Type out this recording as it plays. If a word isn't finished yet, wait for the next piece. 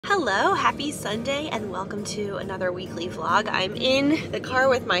Hello, happy Sunday and welcome to another weekly vlog. I'm in the car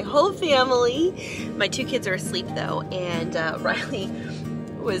with my whole family. My two kids are asleep though, and Riley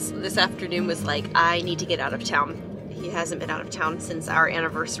this afternoon was like, I need to get out of town. He hasn't been out of town since our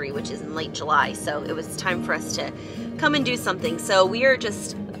anniversary, which is in late July, so it was time for us to come and do something. So we are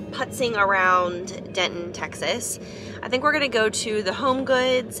just putzing around Denton, Texas. I think we're gonna go to the Home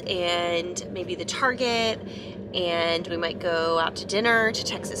Goods and maybe the Target, and we might go out to dinner to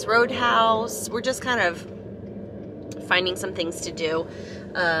Texas Roadhouse. We're just kind of finding some things to do,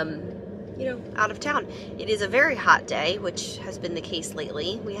 you know, out of town. It is a very hot day, which has been the case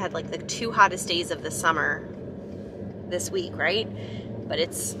lately. We had like the 2 hottest days of the summer this week, right? But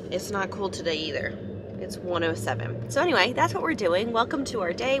it's not cool today either. It's 107. So anyway, that's what we're doing. Welcome to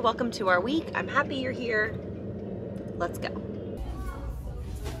our day. Welcome to our week. I'm happy you're here. Let's go.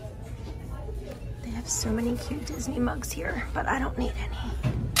 They have so many cute Disney mugs here, but I don't need any.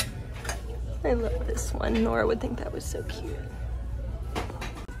 I love this one. Nora would think that was so cute.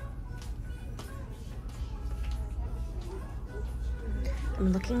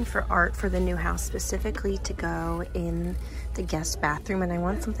 I'm looking for art for the new house, specifically to go in the guest bathroom, and I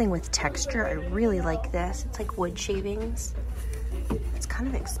want something with texture. I really like this. It's like wood shavings. It's kind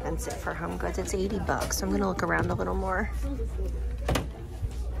of expensive for Home Goods. It's 80 bucks, so I'm gonna look around a little more.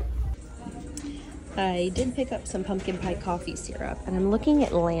 I did pick up some pumpkin pie coffee syrup, and I'm looking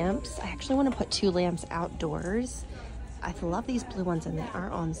at lamps. I actually want to put 2 lamps outdoors. I love these blue ones, and they are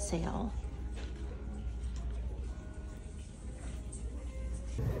on sale.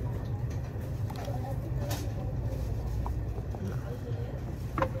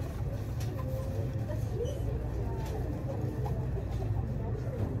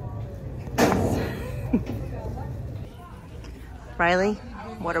 Riley,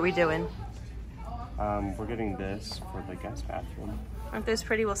 what are we doing? We're getting this for the guest bathroom. Aren't those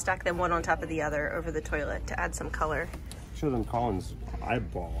pretty? We'll stack them one on top of the other over the toilet to add some color. Show them Colin's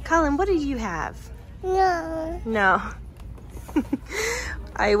eyeball. Colin, what do you have? No. No.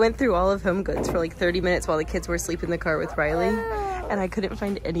 I went through all of Home Goods for like 30 minutes while the kids were asleep in the car with Riley, and I couldn't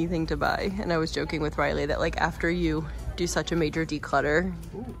find anything to buy. And I was joking with Riley that like after you do such a major declutter,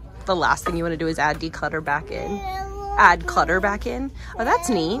 the last thing you want to do is add declutter back in. Add clutter back in. Oh, that's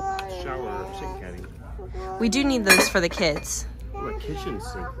neat. Shower, chicken caddy. We do need those for the kids. What kitchen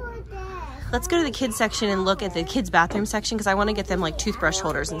sink? Let's go to the kids section and look at the kids bathroom section, because I want to get them like toothbrush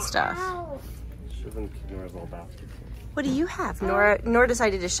holders and stuff. Show them Nora's little basket. What do you have? Nora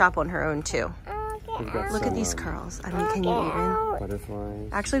decided to shop on her own too. Look at these curls. I mean, can you even? Butterflies.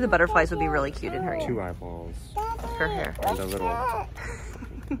 Actually, the butterflies would be really cute in her ear. 2 eyeballs. Her hair. And a little...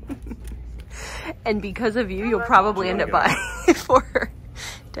 And because of you, you'll probably end up buying it for her.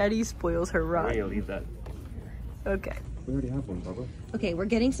 Daddy spoils her I'm rotten. gonna leave that. Okay. We already have one, Bubba. Okay, we're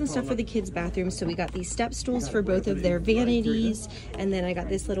getting some stuff for the kids' bathroom. So we got these step stools for both of their vanities. And then I got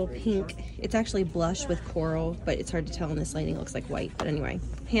this little pink, it's actually blush with coral, but it's hard to tell in this lighting. It looks like white. But anyway,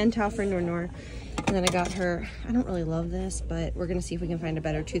 hand towel for Nora. And then I got her, I don't really love this, but we're gonna see if we can find a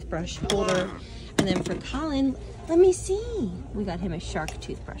better toothbrush holder. And then for Colin, let me see. We got him a shark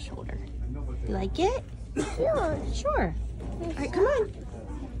toothbrush holder. You like it? Sure. Sure. All right, come on.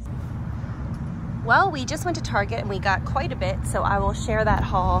 Well, we just went to Target and we got quite a bit, so I will share that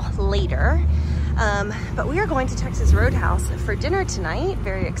haul later. But we are going to Texas Roadhouse for dinner tonight.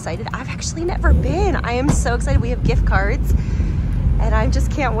 Very excited. I've actually never been. I am so excited. We have gift cards and I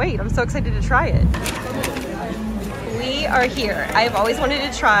just can't wait. I'm so excited to try it. We are here. I've always wanted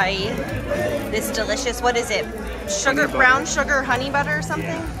to try this delicious, what is it? Sugar, brown sugar honey butter or something?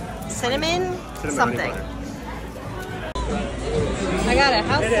 Yeah. Cinnamon something. I got a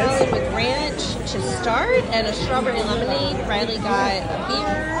house salad with ranch to start and a strawberry lemonade. Riley got a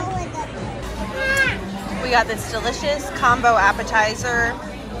beer. We got this delicious combo appetizer.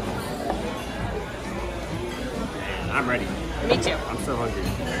 I'm ready. Me too. I'm so hungry.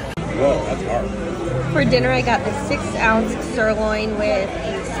 Whoa, that's hard. For dinner, I got the 6-ounce sirloin with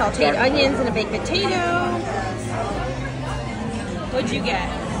sauteed onions and a baked potato. What'd you get?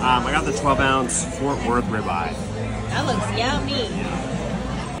 I got the 12-ounce Fort Worth ribeye. That looks yummy.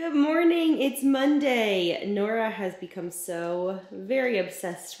 Good morning, it's Monday. Nora has become so very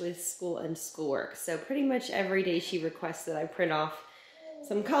obsessed with school and schoolwork. So pretty much every day she requests that I print off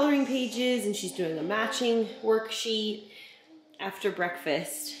some coloring pages, and she's doing a matching worksheet after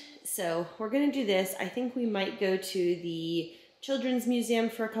breakfast. So we're gonna do this. I think we might go to the Children's Museum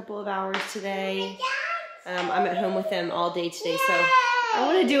for a couple of hours today. I'm at home with them all day today, so I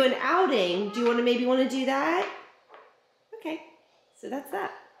want to do an outing. Do you maybe want to do that? Okay, so that's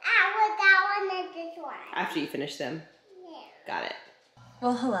that. I want that one and this one. After you finish them? Yeah. Got it.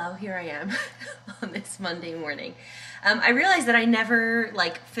 Well, hello, here I am on this Monday morning. I realized that I never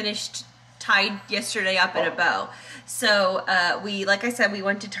finished tied yesterday up in a bow. So like I said, we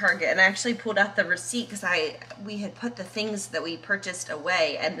went to Target and I actually pulled out the receipt because we had put the things that we purchased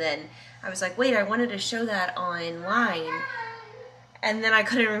away, and then I was like, wait, I wanted to show that online. And then I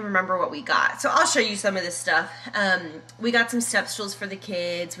couldn't even remember what we got. So I'll show you some of this stuff. We got some step stools for the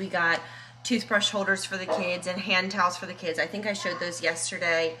kids. We got toothbrush holders for the kids and hand towels for the kids. I think I showed those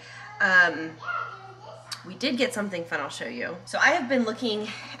yesterday. We did get something fun I'll show you. So I have been looking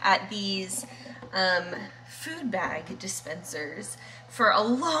at these food bag dispensers for a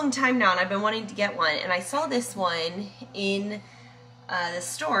long time now, and I've been wanting to get one. And I saw this one in the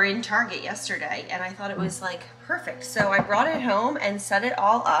store in Target yesterday, and I thought it was like perfect. So I brought it home and set it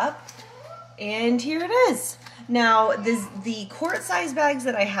all up, and here it is. Now, the quart size bags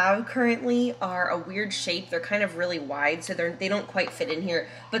that I have currently are a weird shape. They're kind of really wide, so they don't quite fit in here,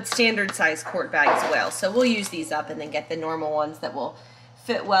 but standard size quart bags will. So we'll use these up and then get the normal ones that will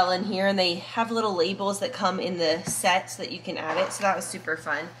fit well in here. And they have little labels that come in the set so that you can add it. So that was super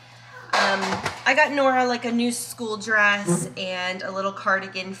fun. I got Nora like a new school dress and a little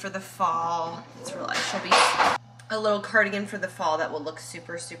cardigan for the fall. It's real nice. She'll be a little cardigan for the fall that will look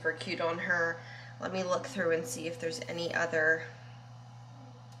super, super cute on her. Let me look through and see if there's any other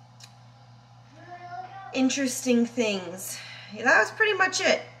interesting things. Yeah, that was pretty much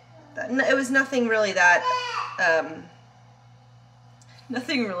it. It was nothing really that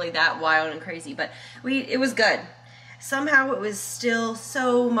wild and crazy, but it was good. Somehow it was still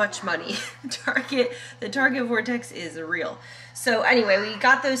so much money. The Target vortex is real. So anyway, we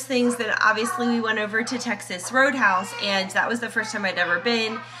got those things. Then obviously we went over to Texas Roadhouse, and that was the first time I'd ever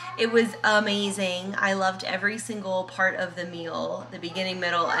been. It was amazing. I loved every single part of the meal, the beginning,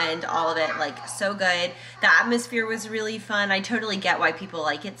 middle, end, all of it, like so good. The atmosphere was really fun. I totally get why people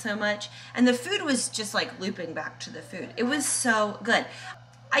like it so much. And the food was just like looping back to the food. It was so good.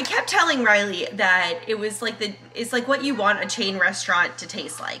 I kept telling Riley that it was like it's like what you want a chain restaurant to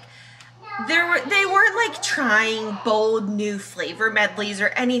taste like. They weren't like trying bold new flavor medleys or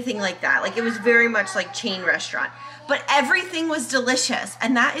anything like that. Like it was very much like chain restaurant. But everything was delicious,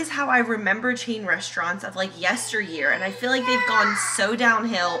 and that is how I remember chain restaurants of like yesteryear, and I feel like they've gone so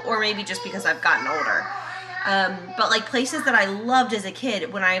downhill, or maybe just because I've gotten older. But like places that I loved as a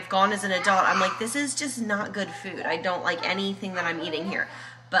kid, when I've gone as an adult, I'm like, this is just not good food. I don't like anything that I'm eating here.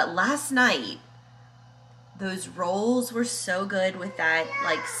 But last night, those rolls were so good with that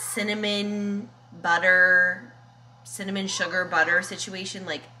like cinnamon sugar butter situation,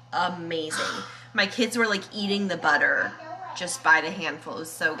 like amazing. My kids were like eating the butter just by the handful. It was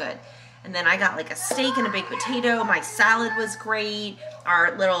so good. And then I got like a steak and a baked potato. My salad was great.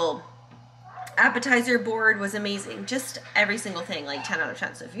 Our little appetizer board was amazing. Just every single thing, like 10 out of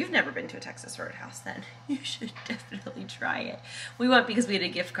 10. So if you've never been to a Texas Roadhouse, then you should definitely try it. We went because we had a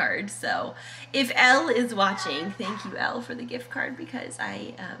gift card. So if Elle is watching, thank you, Elle, for the gift card, because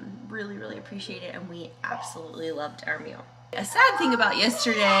I really, really appreciate it, and we absolutely loved our meal. A sad thing about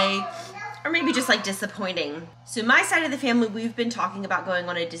yesterday, or maybe just like disappointing. So my side of the family, we've been talking about going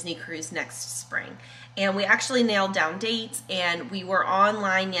on a Disney cruise next spring. And we actually nailed down dates, and we were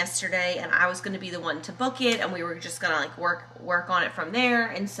online yesterday, and I was going to be the one to book it, and we were just going to like work on it from there.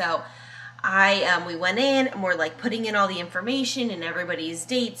 And so we went in and we're like putting in all the information and everybody's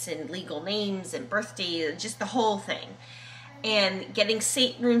dates and legal names and birthdays, just the whole thing. And getting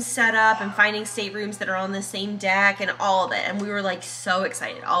staterooms set up and finding staterooms that are on the same deck and all of it. And we were like so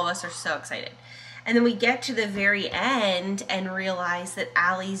excited. All of us are so excited. And then we get to the very end and realize that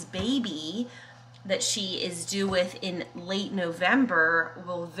Allie's baby that she is due with in late November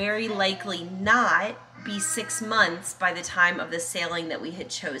will very likely not be 6 months by the time of the sailing that we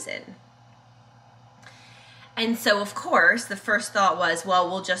had chosen. And so of course the first thought was, well,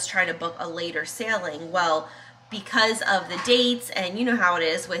 we'll just try to book a later sailing. Well, because of the dates, and you know how it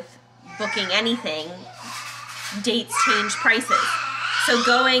is with booking anything, dates change prices. So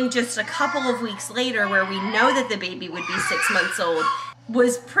going just a couple of weeks later, where we know that the baby would be 6 months old,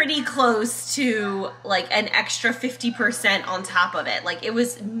 was pretty close to like an extra 50% on top of it. Like it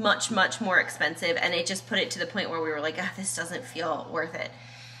was much, much more expensive, and it just put it to the point where we were like, ah, this doesn't feel worth it.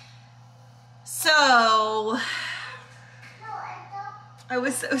 So I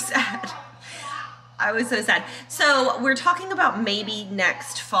was so sad. I was so sad. So we're talking about maybe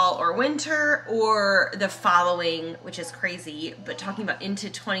next fall or winter, or the following, which is crazy, but talking about into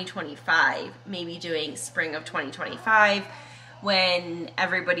 2025, maybe doing spring of 2025 when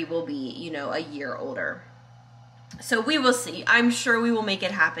everybody will be, you know, a year older. So we will see. I'm sure we will make it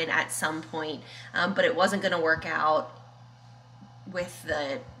happen at some point, but it wasn't going to work out with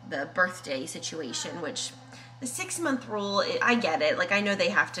the birthday situation, which the 6-month rule, I get it. Like, I know they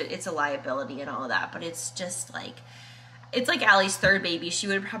have to, it's a liability and all of that, but it's just like, it's like Allie's third baby. She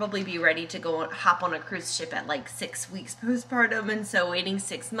would probably be ready to go hop on a cruise ship at like 6 weeks postpartum, and so waiting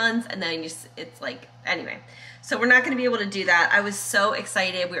 6 months, and then it's like, anyway. So we're not going to be able to do that. I was so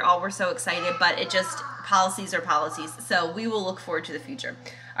excited. We all were so excited, but it just, policies are policies. So we will look forward to the future.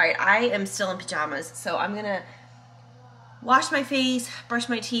 All right, I am still in pajamas, so I'm going to wash my face, brush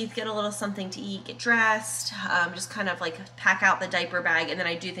my teeth, get a little something to eat, get dressed, just kind of like pack out the diaper bag, and then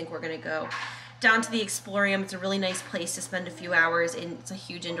I do think we're going to go down to the Explorium. It's a really nice place to spend a few hours in. It's a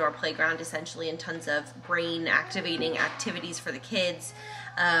huge indoor playground essentially, and tons of brain activating activities for the kids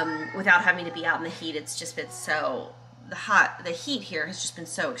without having to be out in the heat. It's just been so, the heat here has just been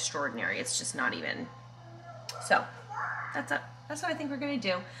so extraordinary. It's just not even, so that's what I think we're gonna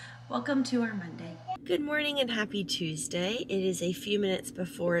do. Welcome to our Monday. Good morning and happy Tuesday. It is a few minutes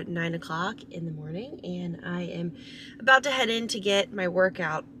before 9 o'clock in the morning, and I am about to head in to get my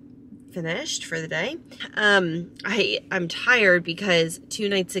workout finished for the day. I'm tired because 2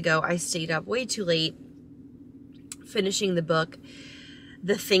 nights ago I stayed up way too late finishing the book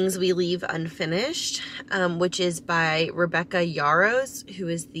The Things We Leave Unfinished, which is by Rebecca Yarros, who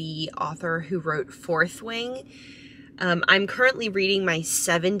is the author who wrote Fourth Wing. I'm currently reading my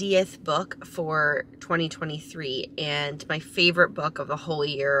 70th book for 2023, and my favorite book of the whole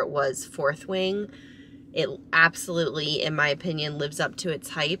year was Fourth Wing. It absolutely, in my opinion, lives up to its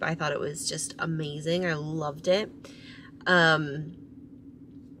hype. I thought it was just amazing. I loved it. And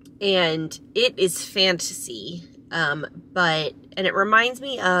it is fantasy, and it reminds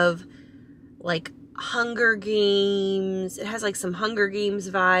me of like Hunger Games. It has like some Hunger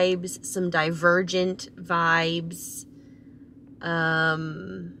Games vibes, some Divergent vibes.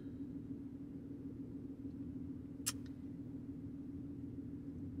 And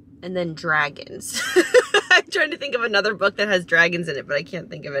then dragons. I'm trying to think of another book that has dragons in it, but I can't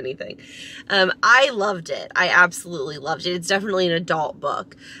think of anything. I loved it. I absolutely loved it. It's definitely an adult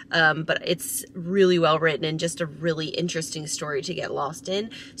book, but it's really well written and just a really interesting story to get lost in.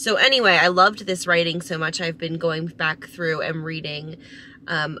 So anyway, I loved this writing so much. I've been going back through and reading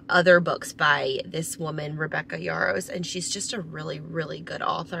other books by this woman, Rebecca Yarros, and she's just a really, really good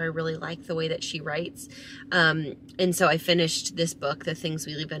author. I really like the way that she writes. And so I finished this book, The Things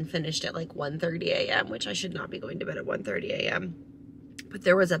We Leave Unfinished, at like 1:30 a.m., which I should not be going to bed at 1:30 a.m. But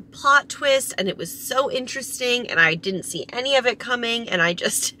there was a plot twist, and it was so interesting, and I didn't see any of it coming, and I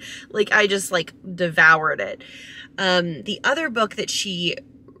just devoured it. The other book that she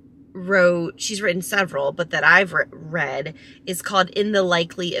wrote, she's written several, but that I've read, is called In the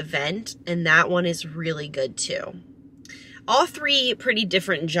Likely Event, and that one is really good too. All three pretty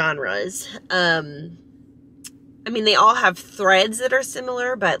different genres. I mean, they all have threads that are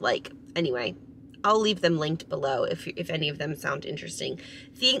similar, but like, anyway, I'll leave them linked below if any of them sound interesting.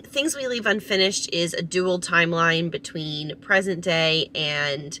 Things We Leave Unfinished is a dual timeline between present day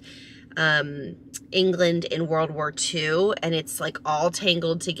and England in World War II, and it's like all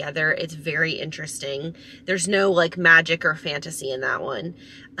tangled together. It's very interesting. There's no like magic or fantasy in that one.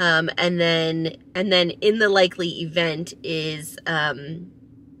 And then In the Likely Event is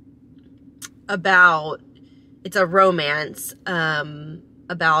about, it's a romance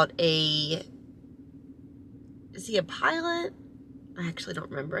about is he a pilot? I actually don't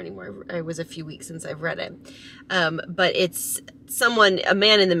remember anymore. It was a few weeks since I've read it. But it's a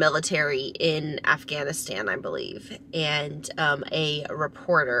man in the military in Afghanistan, I believe, and a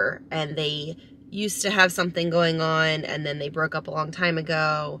reporter, and they used to have something going on, and then they broke up a long time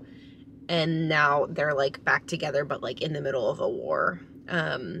ago, and now they're like back together, but like in the middle of a war.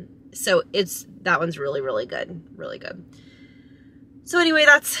 So that one's really, really good. Really good. So anyway,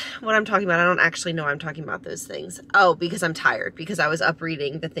 that's what I'm talking about. I don't actually know I'm talking about those things. Oh, because I'm tired, because I was up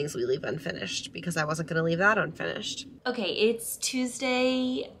reading The Things We Leave Unfinished, because I wasn't going to leave that unfinished. Okay, it's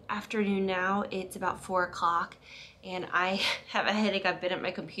Tuesday afternoon now. It's about 4 o'clock, and I have a headache. I've been at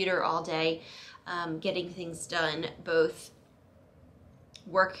my computer all day getting things done, both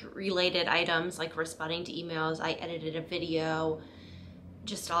work-related items like responding to emails. I edited a video,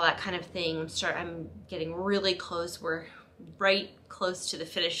 just all that kind of thing. I'm getting really close. We're right close to the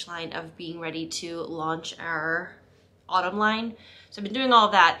finish line of being ready to launch our autumn line. So I've been doing all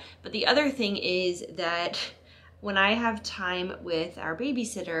of that. But the other thing is that when I have time with our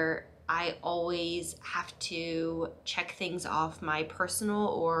babysitter, I always have to check things off my personal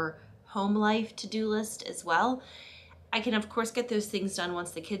or home life to-do list as well. I can of course get those things done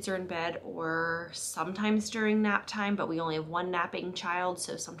once the kids are in bed or sometimes during nap time, but we only have one napping child,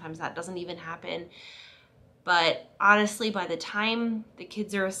 so sometimes that doesn't even happen. But honestly, by the time the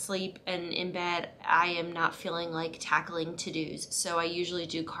kids are asleep and in bed, I am not feeling like tackling to-dos. So I usually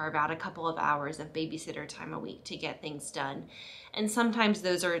do carve out a couple of hours of babysitter time a week to get things done. And sometimes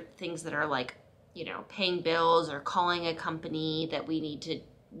those are things that are like, you know, paying bills or calling a company that we need to,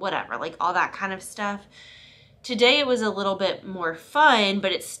 whatever, like all that kind of stuff. Today it was a little bit more fun,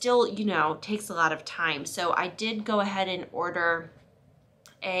 but it still, you know, takes a lot of time. So I did go ahead and order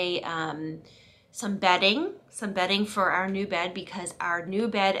some bedding for our new bed, because our new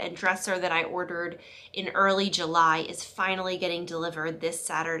bed and dresser that I ordered in early July is finally getting delivered this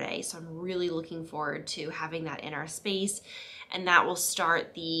Saturday. So I'm really looking forward to having that in our space, and that will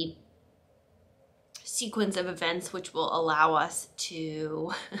start the sequence of events which will allow us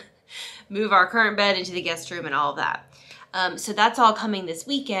to move our current bed into the guest room and all of that. So that's all coming this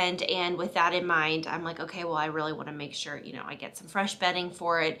weekend, and with that in mind, I'm like, okay, well, I really want to make sure, you know, I get some fresh bedding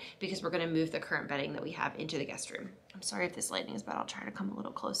for it, because we're going to move the current bedding that we have into the guest room. I'm sorry if this lighting is bad. I'll try to come a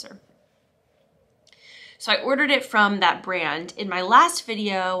little closer. So I ordered it from that brand. In my last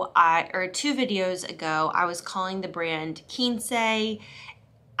video, or 2 videos ago, I was calling the brand Quince.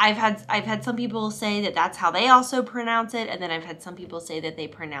 I've had some people say that that's how they also pronounce it, and then I've had some people say that they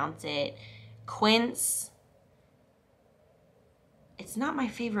pronounce it Quince. It's not my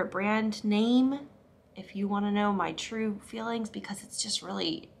favorite brand name, if you want to know my true feelings, because it's just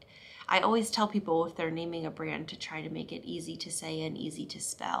really, I always tell people if they're naming a brand to try to make it easy to say and easy to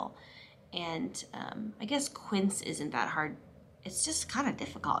spell. And I guess Quince isn't that hard. It's just kind of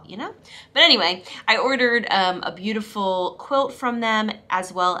difficult, you know? But anyway, I ordered a beautiful quilt from them,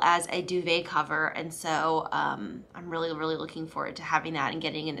 as well as a duvet cover. And so I'm really, really looking forward to having that and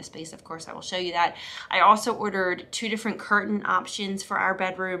getting into space. Of course, I will show you that. I also ordered 2 different curtain options for our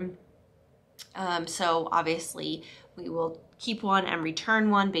bedroom. So obviously we will keep one and return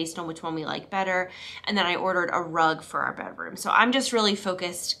one based on which one we like better. And then I ordered a rug for our bedroom. So I'm just really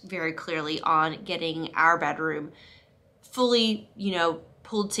focused very clearly on getting our bedroom fully, you know,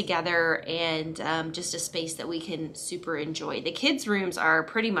 pulled together, and just a space that we can super enjoy. The kids' rooms are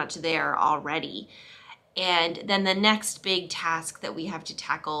pretty much there already. And then the next big task that we have to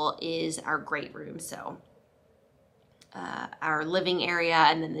tackle is our great room. So our living area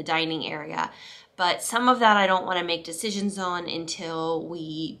and then the dining area. But some of that I don't want to make decisions on until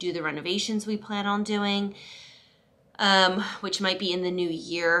we do the renovations we plan on doing. Which might be in the new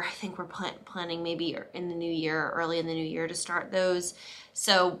year. I think we're planning maybe in the new year, early in the new year, to start those.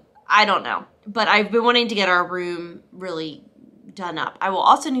 So I don't know, but I've been wanting to get our room really done up. I will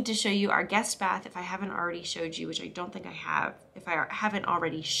also need to show you our guest bath if I haven't already showed you, which I don't think I have. If I haven't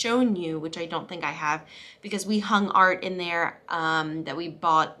already shown you, which I don't think I have, because we hung art in there that we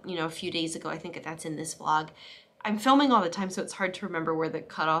bought, you know, a few days ago. I think that's in this vlog. I'm filming all the time, so it's hard to remember where the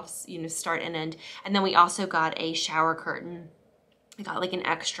cutoffs, you know, start and end. And then we also got a shower curtain. I got like an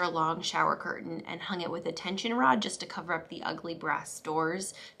extra long shower curtain and hung it with a tension rod just to cover up the ugly brass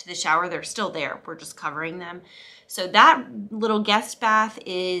doors to the shower. They're still there. We're just covering them. So that little guest bath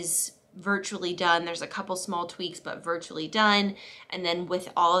is virtually done. There's a couple small tweaks, but virtually done. And then with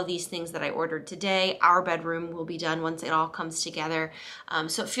all of these things that I ordered today, our bedroom will be done once it all comes together.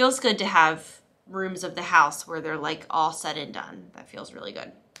 So it feels good to have rooms of the house where they're like all said and done. That feels really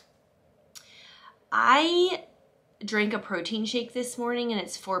good. I drank a protein shake this morning, and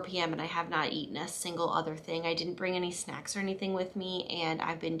it's 4 p.m. and I have not eaten a single other thing. I didn't bring any snacks or anything with me, and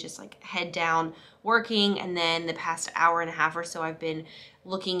I've been just like head down working, and then the past hour and a half or so I've been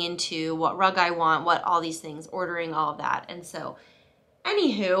looking into what rug I want, what all these things, ordering all of that. And so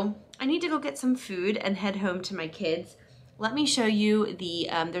anywho, I need to go get some food and head home to my kids. Let me show you the,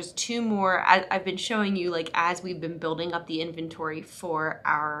 there's 2 more, I've been showing you like as we've been building up the inventory for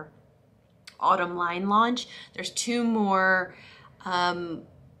our autumn line launch. There's 2 more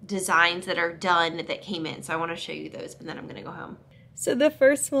designs that are done that came in. So I want to show you those, and then I'm going to go home. So the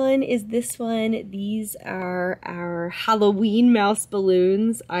first one is this one. These are our Halloween mouse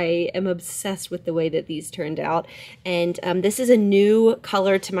balloons. I am obsessed with the way that these turned out. And this is a new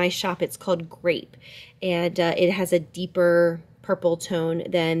color to my shop. It's called Grape. And it has a deeper purple tone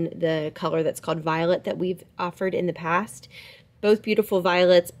than the color that's called Violet that we've offered in the past. Both beautiful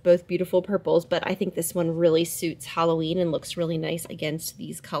violets, both beautiful purples, but I think this one really suits Halloween and looks really nice against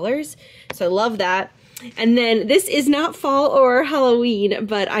these colors. So I love that. And then this is not fall or Halloween,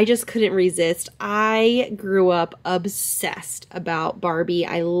 but I just couldn't resist. I grew up obsessed about Barbie.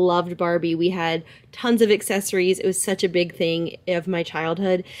 I loved Barbie. We had tons of accessories. It was such a big thing of my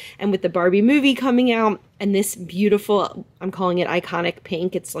childhood. And with the Barbie movie coming out and this beautiful, I'm calling it iconic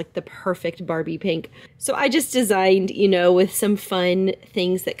pink, it's like the perfect Barbie pink. So I just designed, you know, with some fun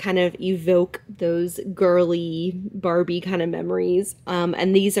things that kind of evoke those girly Barbie kind of memories.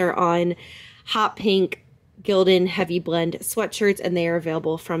 And these are on hot pink Gildan heavy blend sweatshirts, and they are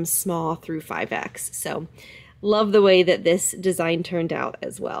available from small through 5X. So love the way that this design turned out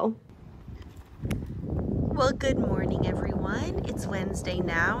as well. Well, good morning, everyone. It's Wednesday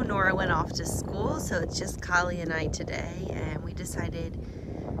now. Nora went off to school, so it's just Colin and I today, and we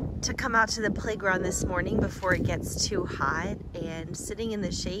decided to come out to the playground this morning before it gets too hot. And sitting in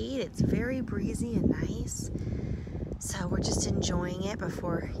the shade, it's very breezy and nice. So we're just enjoying it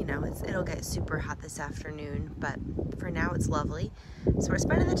before, you know, it'll get super hot this afternoon, but for now it's lovely. So we're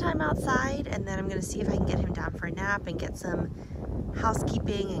spending the time outside, and then I'm gonna see if I can get him down for a nap and get some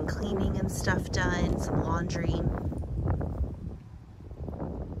housekeeping and cleaning and stuff done, some laundry.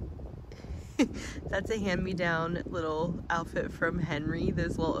 That's a hand-me-down little outfit from Henry,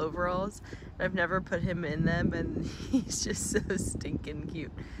 those little overalls. I've never put him in them, and he's just so stinking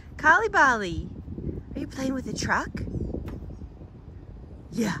cute. Collie Bolly, are you playing with a truck?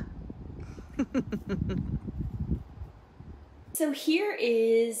 Yeah. So here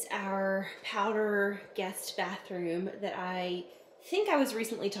is our powder guest bathroom that I think I was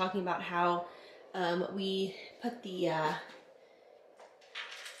recently talking about how we put the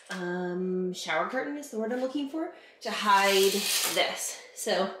shower curtain is the word I'm looking for, to hide this.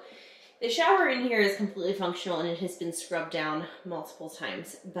 So the shower in here is completely functional and it has been scrubbed down multiple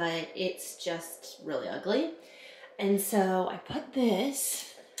times, but it's just really ugly. And so I put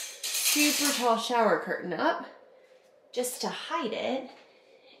this super tall shower curtain up just to hide it,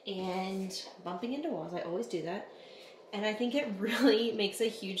 and bumping into walls, I always do that. And I think it really makes a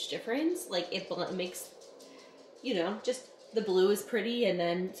huge difference. Like it makes, you know, just the blue is pretty. And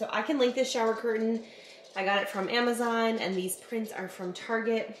then, so I can link this shower curtain. I got it from Amazon, and these prints are from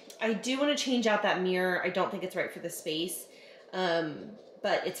Target. I do want to change out that mirror. I don't think it's right for the space,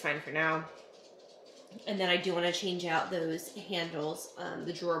 but it's fine for now. And then I do want to change out those handles,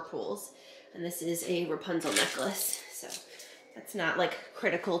 the drawer pulls. And this is a Rapunzel necklace, so that's not like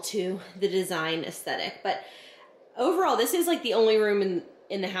critical to the design aesthetic. But overall, this is like the only room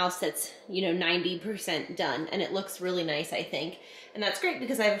in the house that's, you know, 90% done, and it looks really nice, I think. And that's great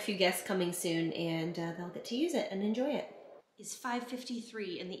because I have a few guests coming soon, and they'll get to use it and enjoy it. It's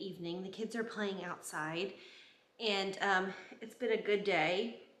 5:53 in the evening. The kids are playing outside, and it's been a good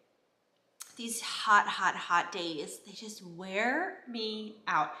day. These hot days, they just wear me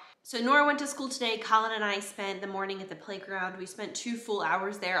out. So Nora went to school today. Colin and I spent the morning at the playground. We spent 2 full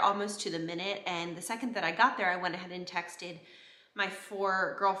hours there, almost to the minute. And the second that I got there, I went ahead and texted my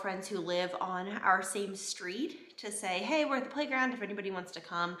 4 girlfriends who live on our same street to say, hey, we're at the playground if anybody wants to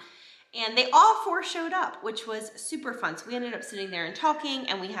come. And they all 4 showed up, which was super fun. So we ended up sitting there and talking,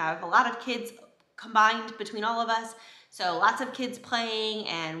 and we have a lot of kids combined between all of us. So lots of kids playing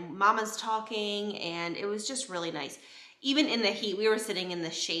and mamas talking, and it was just really nice. Even in the heat, we were sitting in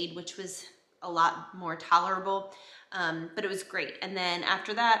the shade, which was a lot more tolerable, but it was great. And then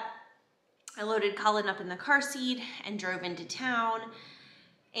after that, I loaded Colin up in the car seat and drove into town,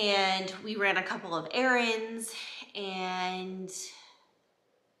 and we ran a couple of errands, and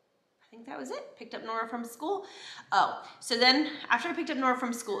I think that was it. Picked up Nora from school. Oh, so then after I picked up Nora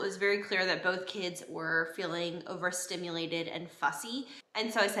from school, it was very clear that both kids were feeling overstimulated and fussy.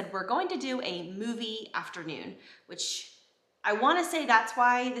 And so I said, we're going to do a movie afternoon, which I want to say that's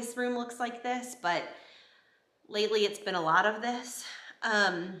why this room looks like this, but lately it's been a lot of this.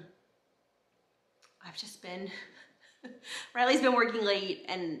 I've just been, Riley's been working late,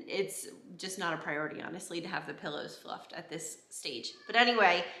 and it's just not a priority, honestly, to have the pillows fluffed at this stage. But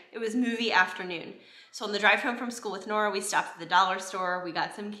anyway, it was movie afternoon. So on the drive home from school with Nora, we stopped at the dollar store, we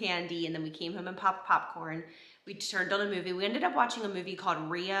got some candy, and then we came home and popped popcorn. We turned on a movie. We ended up watching a movie called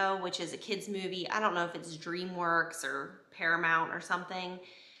Rio, which is a kid's movie. I don't know if it's DreamWorks or Paramount or something.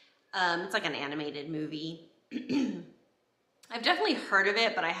 It's like an animated movie. I've definitely heard of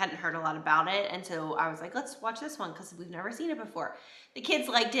it, but I hadn't heard a lot about it. And so I was like, let's watch this one because we've never seen it before. The kids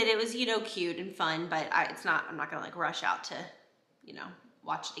liked it. It was, you know, cute and fun, but I'm not going to like rush out to, you know,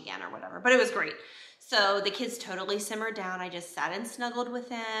 watch it again or whatever. But it was great. So the kids totally simmered down. I just sat and snuggled with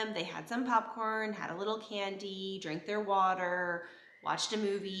them. They had some popcorn, had a little candy, drank their water, watched a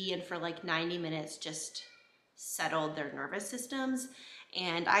movie, and for like 90 minutes just settled their nervous systems.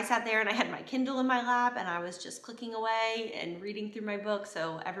 And I sat there and I had my Kindle in my lap, and I was just clicking away and reading through my book,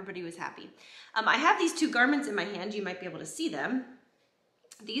 so everybody was happy. I have these 2 garments in my hand. You might be able to see them.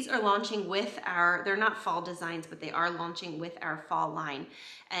 These are launching with our, they're not fall designs, but they are launching with our fall line.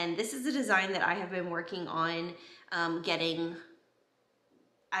 And this is a design that I have been working on getting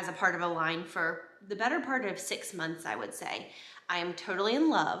as a part of a line for the better part of 6 months, I would say. I am totally in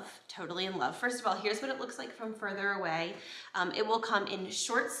love, totally in love. First of all, here's what it looks like from further away. It will come in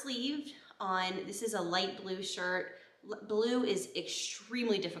short sleeved on, this is a light blue shirt. Blue is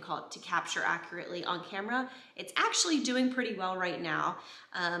extremely difficult to capture accurately on camera. It's actually doing pretty well right now.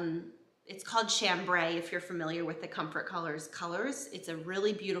 It's called chambray if you're familiar with the Comfort Colors colors. It's a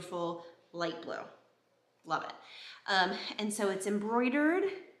really beautiful light blue. Love it. And so it's embroidered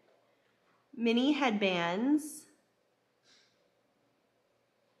mini headbands.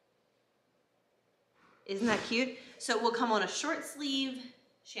 Isn't that cute? So it will come on a short sleeve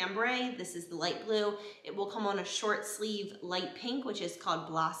chambray. This is the light blue. It will come on a short sleeve light pink, which is called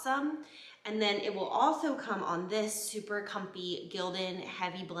Blossom. And then it will also come on this super comfy Gildan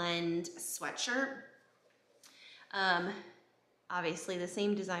heavy blend sweatshirt. Obviously the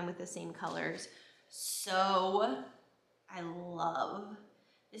same design with the same colors. So I love,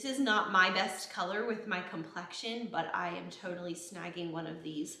 this is not my best color with my complexion, but I am totally snagging one of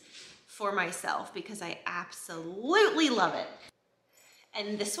these for myself because I absolutely love it.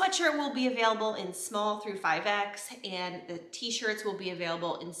 And the sweatshirt will be available in small through 5X, and the t-shirts will be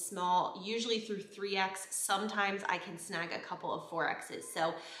available in small, usually through 3X. Sometimes I can snag a couple of 4Xs.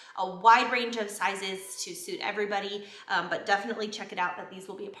 So a wide range of sizes to suit everybody, but definitely check it out that these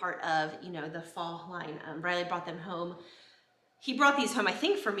will be a part of, you know, the fall line. Riley brought them home. He brought these home, I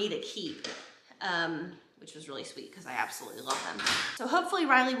think, for me to keep, which was really sweet because I absolutely love them. So hopefully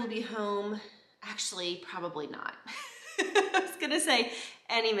Riley will be home. Actually, probably not. I was gonna say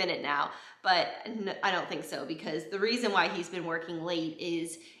any minute now, but I don't think so, because the reason why he's been working late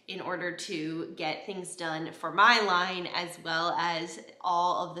is in order to get things done for my line, as well as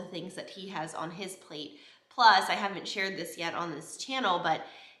all of the things that he has on his plate. Plus, I haven't shared this yet on this channel, but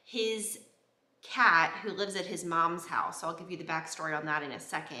his cat, who lives at his mom's house, so I'll give you the backstory on that in a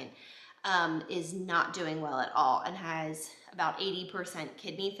second, is not doing well at all and has about 80%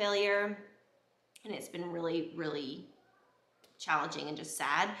 kidney failure. And it's been really, really challenging and just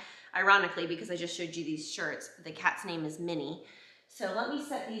sad. Ironically, because I just showed you these shirts, the cat's name is Minnie. So let me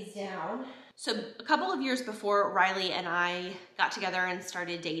set these down. So a couple of years before Riley and I got together and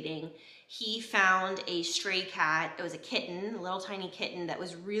started dating, he found a stray cat. It was a kitten, a little tiny kitten that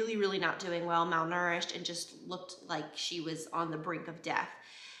was really, really not doing well, malnourished, and just looked like she was on the brink of death.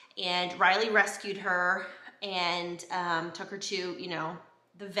 And Riley rescued her and took her to, you know,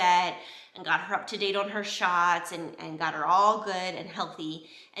 the vet and got her up to date on her shots and got her all good and healthy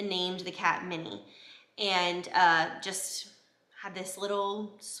and named the cat Minnie. And just had this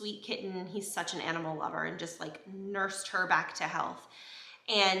little sweet kitten. He's such an animal lover, and just like nursed her back to health.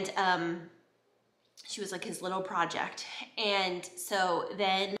 And she was like his little project. And so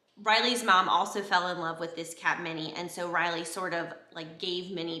then Riley's mom also fell in love with this cat Minnie. And so Riley sort of like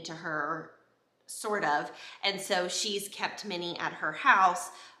gave Minnie to her, sort of. And so she's kept Minnie at her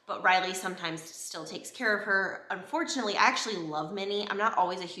house, but Riley sometimes still takes care of her. Unfortunately, I actually love Minnie. I'm not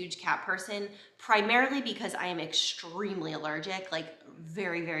always a huge cat person, primarily because I am extremely allergic, like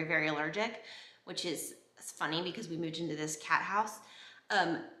very, very, very allergic, which is funny because we moved into this cat house.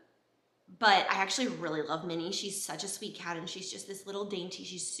 But I actually really love Minnie. She's such a sweet cat, and she's just this little dainty.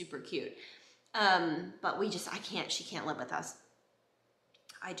 She's super cute. But she can't live with us.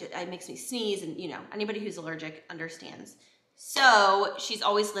 It makes me sneeze, and you know, anybody who's allergic understands. So she's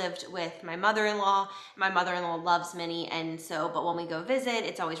always lived with my mother-in-law. My mother-in-law loves Minnie, and so, but when we go visit,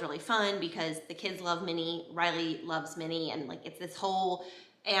 it's always really fun because the kids love Minnie, Riley loves Minnie, and like it's this whole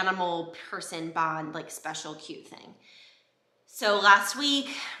animal person bond, like special cute thing. So last week,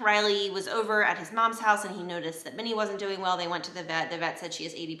 Riley was over at his mom's house and he noticed that Minnie wasn't doing well. They went to the vet. The vet said she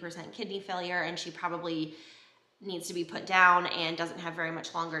has 80% kidney failure and she probably needs to be put down and doesn't have very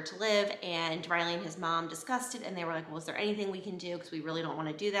much longer to live. And Riley and his mom discussed it and they were like, well, is there anything we can do? Because we really don't want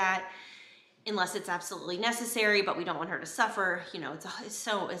to do that unless it's absolutely necessary, but we don't want her to suffer. You know, it's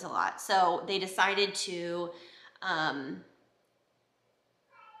a lot. So they decided to,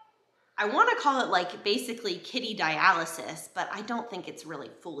 I want to call it like basically kitty dialysis, but I don't think it's really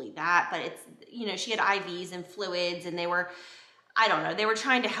fully that, but it's, you know, she had IVs and fluids and they were, I don't know, they were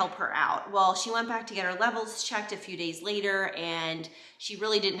trying to help her out. Well, she went back to get her levels checked a few days later and she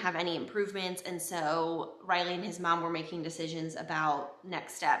really didn't have any improvements. And so Riley and his mom were making decisions about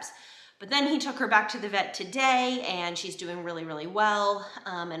next steps. But then he took her back to the vet today, and she's doing really, really well.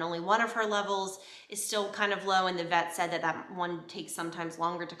 And only one of her levels is still kind of low, and the vet said that that one takes sometimes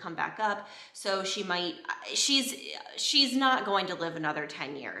longer to come back up. So she's not going to live another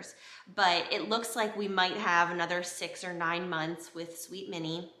 10 years. But it looks like we might have another 6 or 9 months with sweet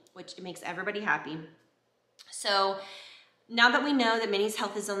Minnie, which makes everybody happy. So now that we know that Minnie's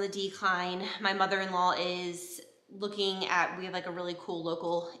health is on the decline, my mother-in-law is looking at, we have like a really cool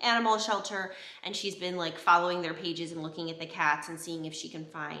local animal shelter, and she's been like following their pages and looking at the cats and seeing if she can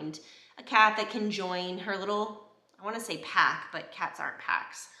find a cat that can join her little, I want to say pack, but cats aren't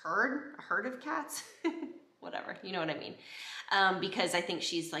packs. A herd of cats? Whatever, you know what I mean. Because I think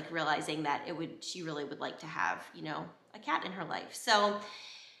she's like realizing that she really would like to have, you know, a cat in her life. So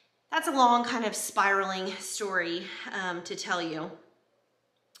that's a long kind of spiraling story to tell you.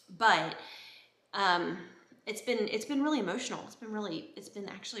 But it's been really emotional. It's been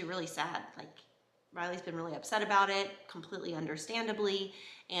actually really sad. Like, Riley's been really upset about it, completely understandably.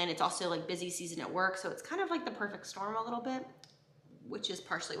 And it's also like busy season at work. So it's kind of like the perfect storm a little bit, which is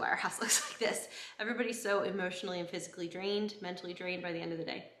partially why our house looks like this. Everybody's so emotionally and physically drained, mentally drained by the end of the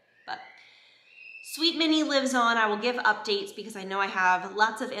day. But sweet Minnie lives on. I will give updates because I know I have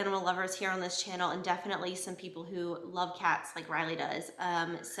lots of animal lovers here on this channel, and definitely some people who love cats like Riley does.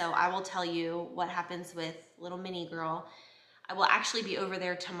 So I will tell you what happens with little Minnie girl. I will actually be over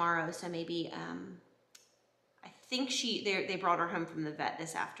there tomorrow, so maybe I think they brought her home from the vet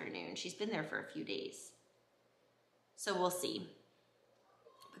this afternoon. She's been there for a few days. So we'll see.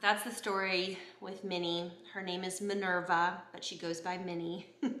 But that's the story with Minnie. Her name is Minerva, but she goes by Minnie,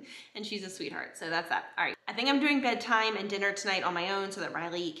 and she's a sweetheart. So that's that. All right, I think I'm doing bedtime and dinner tonight on my own so that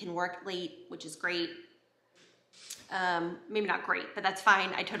Riley can work late, which is great. Maybe not great, but that's fine.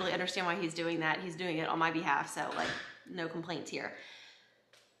 I totally understand why he's doing that. He's doing it on my behalf, so like no complaints here.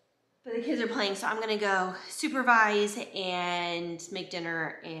 But the kids are playing, so I'm gonna go supervise and make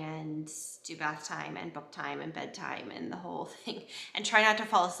dinner and do bath time and book time and bedtime and the whole thing, and try not to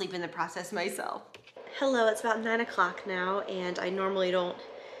fall asleep in the process myself. Hello, it's about 9 o'clock now, and I normally don't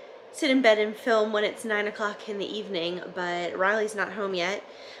sit in bed and film when it's 9 o'clock in the evening, but Riley's not home yet.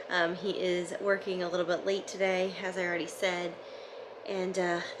 He is working a little bit late today, as I already said, and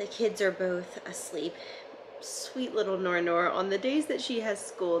the kids are both asleep. Sweet little Nor on the days that she has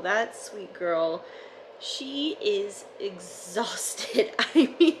school, that sweet girl, she is exhausted.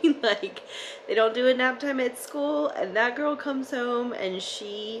 I mean, like, they don't do a nap time at school, and that girl comes home and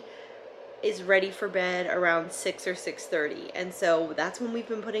she is ready for bed around 6 or 6:30, and so that's when we've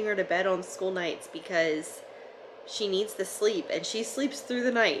been putting her to bed on school nights because she needs the sleep, and she sleeps through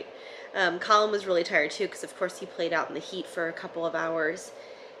the night. Colin was really tired too because of course he played out in the heat for a couple of hours.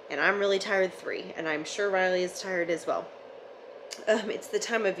 And I'm really tired 3, and I'm sure Riley is tired as well. It's the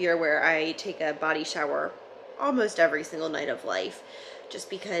time of year where I take a body shower almost every single night of life, just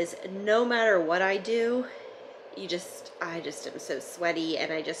because no matter what I do, I just am so sweaty,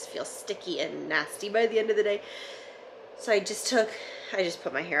 and I just feel sticky and nasty by the end of the day. So I just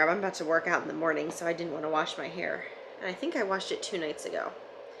put my hair up. I'm about to work out in the morning, so I didn't want to wash my hair. And I think I washed it 2 nights ago.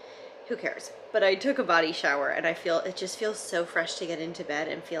 Who cares? But I took a body shower, and it just feels so fresh to get into bed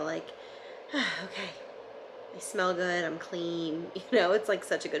and feel like, okay, I smell good, I'm clean, you know, it's like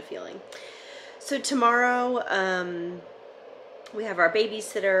such a good feeling. So tomorrow, we have our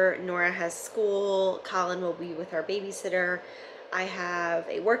babysitter. Nora has school. Colin will be with our babysitter. I have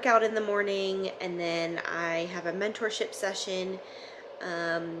a workout in the morning, and then I have a mentorship session,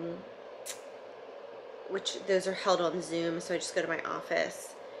 which those are held on Zoom, so I just go to my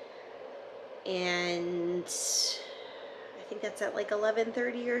office. And I think that's at like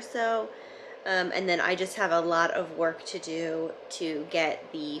 11:30 or so. And then I just have a lot of work to do to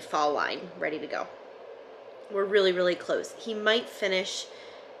get the fall line ready to go. We're really, really close. He might finish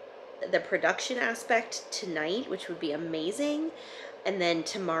the production aspect tonight, which would be amazing. And then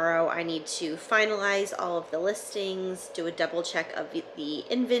tomorrow I need to finalize all of the listings, do a double check of the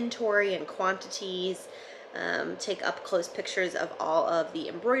inventory and quantities, take up close pictures of all of the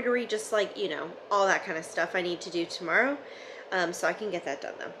embroidery, just like, you know, all that kind of stuff I need to do tomorrow. So I can get that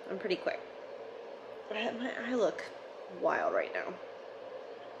done though. I'm pretty quick. I look wild right now.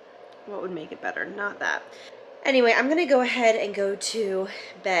 What would make it better? Not that. Anyway, I'm gonna go ahead and go to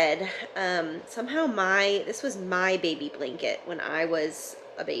bed. Somehow this was my baby blanket when I was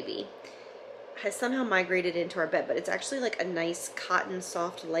a baby, has somehow migrated into our bed, but it's actually like a nice cotton,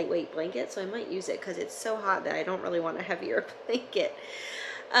 soft, lightweight blanket, so I might use it because it's so hot that I don't really want a heavier blanket.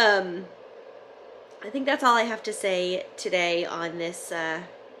 I think that's all I have to say today on this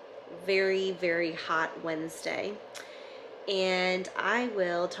very, very hot Wednesday. and I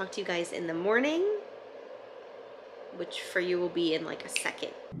will talk to you guys in the morning, which for you will be in like a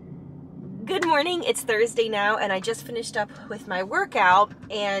second. Good morning, it's Thursday now, and I just finished up with my workout,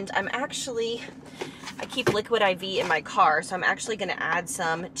 and I keep liquid IV in my car, so I'm actually going to add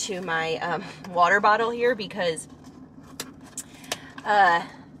some to my water bottle here because I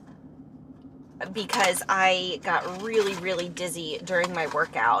got really dizzy during my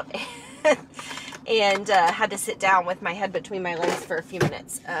workout and had to sit down with my head between my legs for a few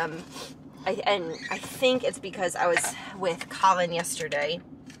minutes. I think it's because I was with Colin yesterday.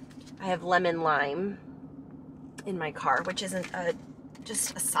 I have lemon lime in my car, which isn't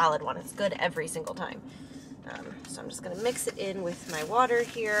just a solid one. It's good every single time. So I'm just going to mix it in with my water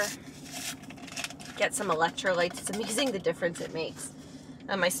here. Get some electrolytes. It's amazing the difference it makes.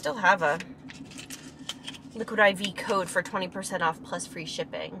 I still have a liquid IV code for 20% off plus free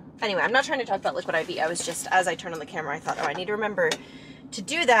shipping. Anyway, I'm not trying to talk about liquid IV. I was just, as I turned on the camera, I thought, oh, I need to remember to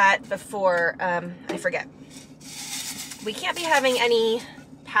do that before I forget. We can't be having any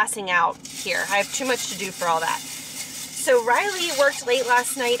passing out here. I have too much to do for all that. So Riley worked late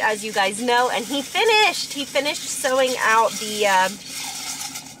last night, as you guys know, and he finished sewing out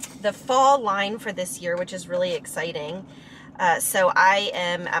the fall line for this year, which is really exciting. So I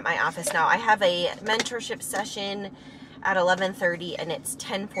am at my office now. I have a mentorship session at 11:30 and it's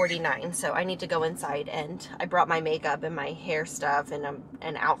 10:49. So I need to go inside, and I brought my makeup and my hair stuff and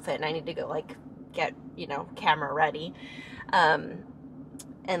an outfit, and I need to go like get, camera ready.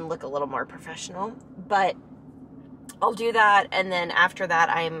 And look a little more professional, but I'll do that. And then after that,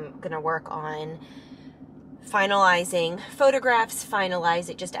 I'm going to work on finalizing photographs,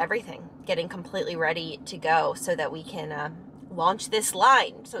 finalizing just everything, getting completely ready to go so that we can launch this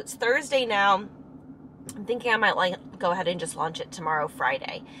line. So it's Thursday now. I'm thinking I might go ahead and just launch it tomorrow,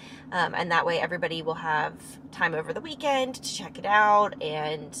 Friday. And that way everybody will have time over the weekend to check it out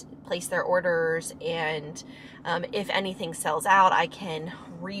and place their orders. And if anything sells out, I can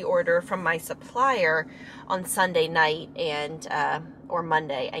reorder from my supplier on Sunday night and or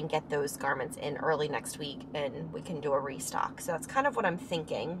Monday and get those garments in early next week, and we can do a restock. So that's kind of what I'm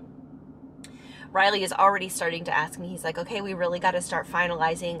thinking. Riley is already starting to ask me, he's like, okay, we really got to start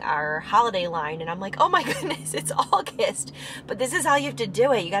finalizing our holiday line. And I'm like, oh my goodness, it's August, but this is how you have to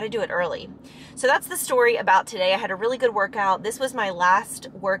do it. You got to do it early. So that's the story about today. I had a really good workout. This was my last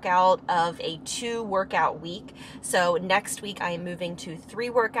workout of a 2-workout week. So next week I am moving to 3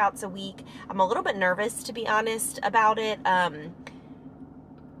 workouts a week. I'm a little bit nervous, to be honest, about it.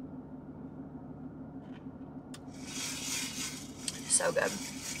 So good.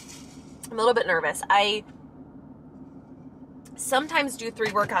 I'm a little bit nervous. I sometimes do 3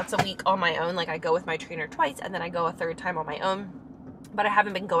 workouts a week on my own. Like I go with my trainer twice and then I go a 3rd time on my own. But I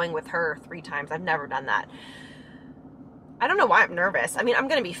haven't been going with her 3 times. I've never done that. I don't know why I'm nervous. I mean, I'm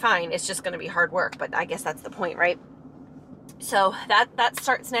going to be fine. It's just going to be hard work, but I guess that's the point, right? So that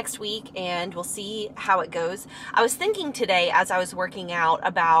starts next week, and we'll see how it goes. I was thinking today as I was working out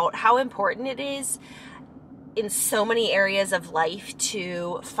about how important it is in so many areas of life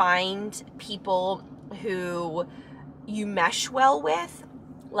to find people who you mesh well with,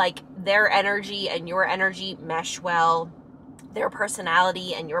 like their energy and your energy mesh well, their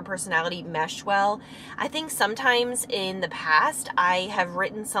personality and your personality mesh well. I think sometimes in the past I have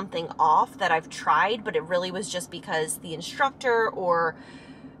written something off that I've tried, but it really was just because the instructor or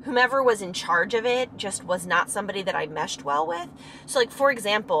whomever was in charge of it just was not somebody that I meshed well with. So like, for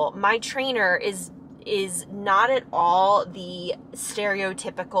example, my trainer is not at all the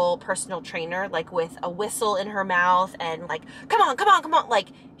stereotypical personal trainer, like with a whistle in her mouth and like, come on, come on, come on. Like,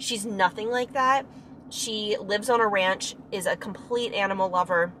 she's nothing like that. She lives on a ranch, is a complete animal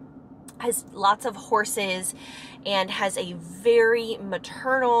lover, has lots of horses, and has a very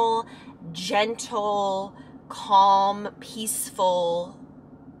maternal, gentle, calm, peaceful,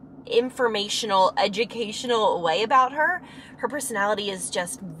 informational, educational way about her. Her personality is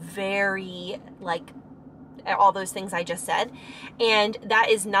just very, like, all those things I just said. And that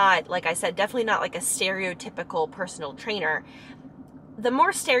is not, like I said, definitely not like a stereotypical personal trainer. The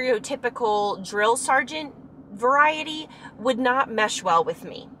more stereotypical drill sergeant variety would not mesh well with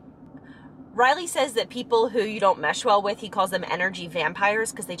me. Riley says that people who you don't mesh well with, he calls them energy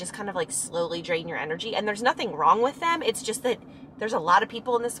vampires because they just kind of like slowly drain your energy. And there's nothing wrong with them. It's just that there's a lot of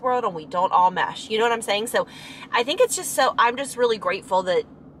people in this world and we don't all mesh. You know what I'm saying? So I think it's just so, I'm just really grateful that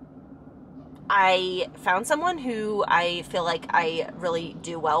I found someone who I feel like I really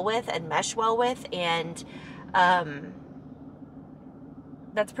do well with and mesh well with. And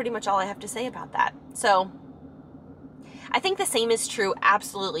that's pretty much all I have to say about that. So I think the same is true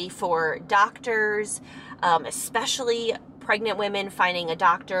absolutely for doctors, especially pregnant women, finding a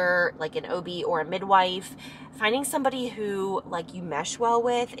doctor, like an OB or a midwife, finding somebody who like you mesh well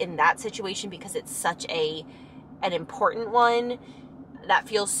with in that situation, because it's such an important one that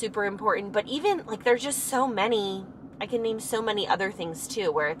feels super important. But even like there's just so many, I can name so many other things too,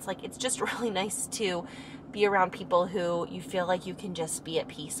 where it's like, it's just really nice to be around people who you feel like you can just be at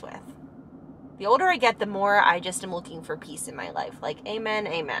peace with. The older I get, the more I just am looking for peace in my life. Like, amen,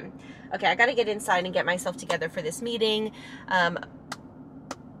 amen. Okay, I got to get inside and get myself together for this meeting. That's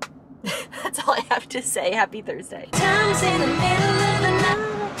all I have to say. Happy Thursday. Times in the middle of the night.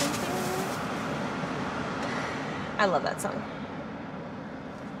 I love that song.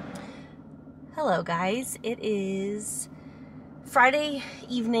 Hello, guys. It is Friday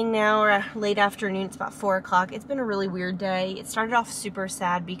evening now, or late afternoon. It's about 4 o'clock. It's been a really weird day. It started off super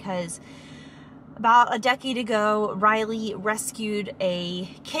sad because about a decade ago, Riley rescued a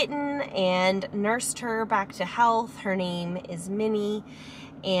kitten and nursed her back to health. Her name is Minnie,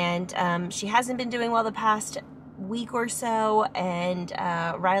 and she hasn't been doing well the past week or so, and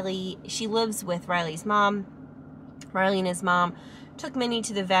she lives with Riley's mom. Riley and his mom took Minnie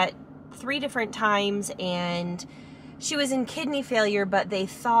to the vet 3 different times, and she was in kidney failure, but they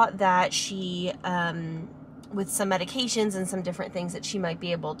thought that she, with some medications and some different things, that she might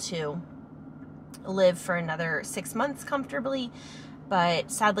be able to live for another 6 months comfortably. But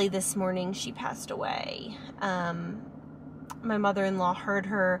sadly this morning she passed away. My mother-in-law heard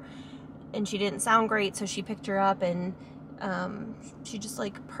her and she didn't sound great, so she picked her up, and she just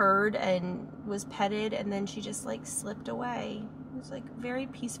like purred and was petted, and then she just like slipped away. It was like very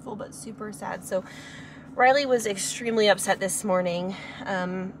peaceful but super sad. So Riley was extremely upset this morning.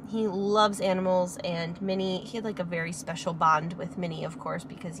 He loves animals, and Minnie, he had like a very special bond with Minnie, of course,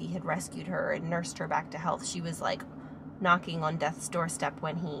 because he had rescued her and nursed her back to health. She was like knocking on death's doorstep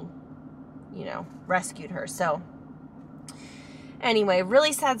when he, rescued her. So anyway,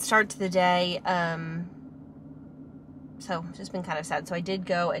 really sad start to the day. So just been kind of sad. So I did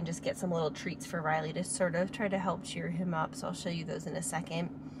go and just get some little treats for Riley to sort of try to help cheer him up. So I'll show you those in a second.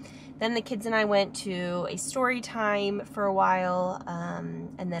 Then the kids and I went to a story time for a while,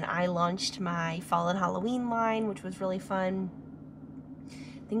 and then I launched my Fall and Halloween line, which was really fun.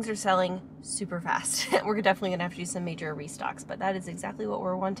 Things are selling super fast. We're definitely going to have to do some major restocks, but that is exactly what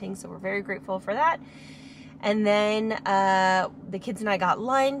we're wanting, so we're very grateful for that. And then the kids and I got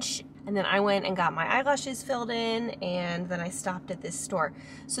lunch, and then I went and got my eyelashes filled in, and then I stopped at this store.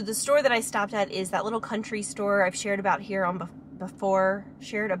 So the store that I stopped at is that little country store I've shared about here on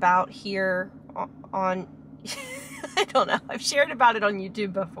I don't know, I've shared about it on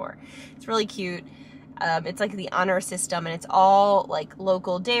YouTube before. It's really cute. It's like the honor system, and it's all like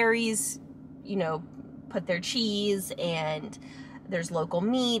local dairies, put their cheese, and there's local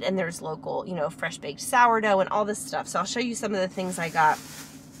meat, and there's local, fresh baked sourdough and all this stuff. So I'll show you some of the things I got.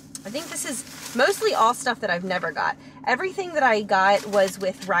 I think this is mostly all stuff that I've never got. Everything that I got was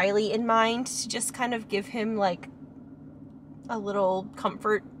with Riley in mind, to just kind of give him like a little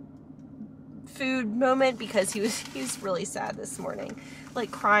comfort food moment, because he was really sad this morning,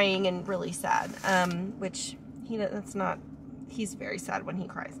 like crying and really sad, which he's very sad when he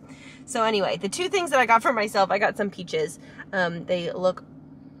cries. So anyway, the 2 things that I got for myself, I got some peaches. They look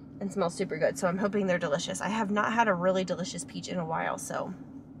and smell super good, so I'm hoping they're delicious. I have not had a really delicious peach in a while, so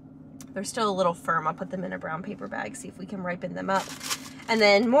they're still a little firm. I'll put them in a brown paper bag, see if we can ripen them up. And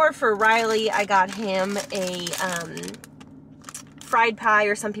then more for Riley, I got him a fried pie,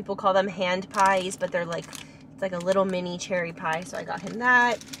 or some people call them hand pies, but they're like, it's like a little mini cherry pie, so I got him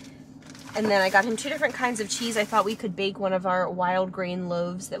that. And then I got him 2 different kinds of cheese. I thought we could bake one of our wild grain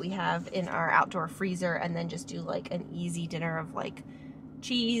loaves that we have in our outdoor freezer, and then just do like an easy dinner of like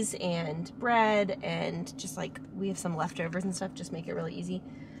cheese and bread, and just like, we have some leftovers and stuff, just make it really easy.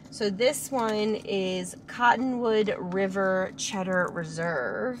 So this one is Cottonwood River Cheddar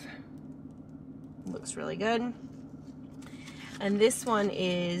Reserve. Looks really good. And this one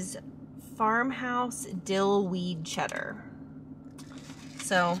is Farmhouse Dillweed Cheddar.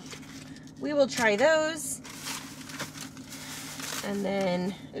 So we will try those. And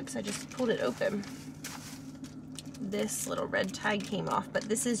then, oops, I just pulled it open. This little red tag came off, but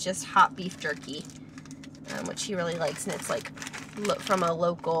this is just hot beef jerky, which he really likes, and it's like from a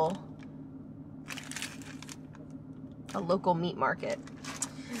local meat market.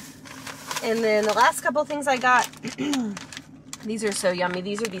 And then the last couple things I got, these are so yummy.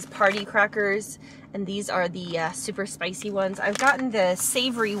 These are these party crackers, and these are the super spicy ones. I've gotten the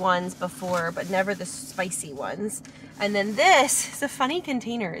savory ones before, but never the spicy ones. And then this is a funny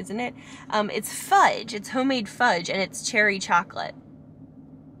container, isn't it? It's fudge. It's homemade fudge, and it's cherry chocolate.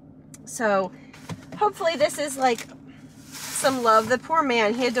 So hopefully this is like some love. The poor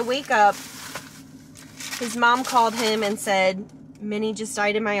man, he had to wake up. His mom called him and said, Minnie just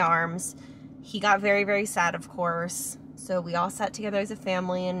died in my arms. He got very, very sad, of course. So we all sat together as a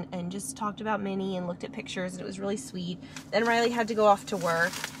family and just talked about Minnie and looked at pictures, and it was really sweet. Then Riley had to go off to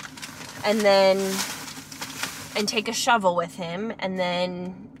work and take a shovel with him. And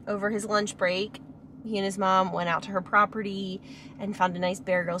then over his lunch break, he and his mom went out to her property and found a nice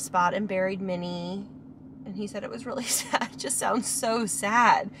burial spot and buried Minnie. And he said it was really sad. It just sounds so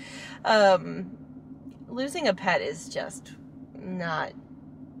sad. Losing a pet is just not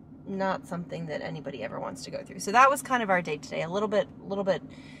something that anybody ever wants to go through. So that was kind of our day today. A little bit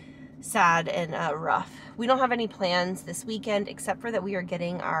sad and rough. We don't have any plans this weekend except for that we are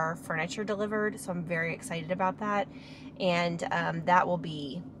getting our furniture delivered. So I'm very excited about that. And that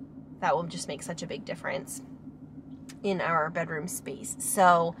will just make such a big difference in our bedroom space.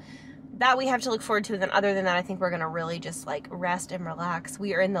 So that we have to look forward to. And then other than that, I think we're going to really just like rest and relax.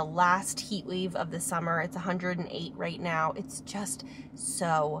 We are in the last heat wave of the summer. It's 108 right now. It's just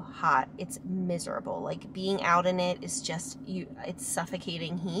so hot. It's miserable. Like being out in it is just, it's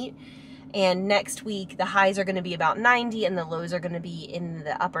suffocating heat. And next week, the highs are going to be about 90 and the lows are going to be in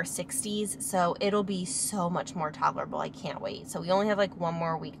the upper 60s. So it'll be so much more tolerable. I can't wait. So we only have like one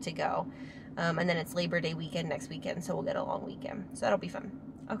more week to go. And then it's Labor Day weekend next weekend. So we'll get a long weekend. So that'll be fun.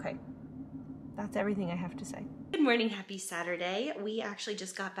 Okay. That's everything I have to say. Good morning, happy Saturday. We actually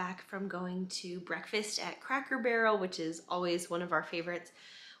just got back from going to breakfast at Cracker Barrel, which is always one of our favorites.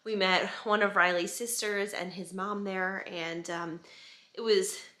 We met one of Riley's sisters and his mom there, and it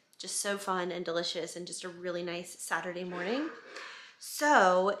was just so fun and delicious and just a really nice Saturday morning.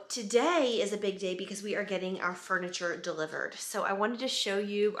 So today is a big day because we are getting our furniture delivered. So I wanted to show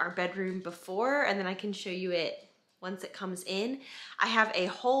you our bedroom before, and then I can show you it once it comes in. I have a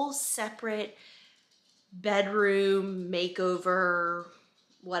whole separate bedroom makeover,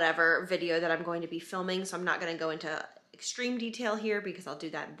 whatever video that I'm going to be filming. So I'm not going to go into extreme detail here because I'll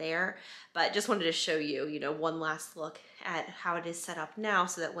do that there. But just wanted to show you, one last look at how it is set up now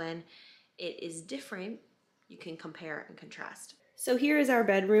so that when it is different, you can compare and contrast. So here is our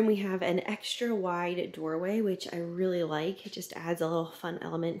bedroom. We have an extra wide doorway, which I really like. It just adds a little fun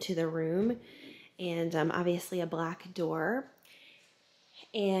element to the room. And obviously a black door.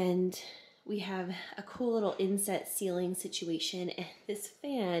 And we have a cool little inset ceiling situation. And this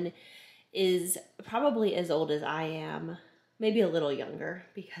fan is probably as old as I am, maybe a little younger,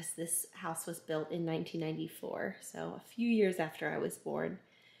 because this house was built in 1994, so a few years after I was born.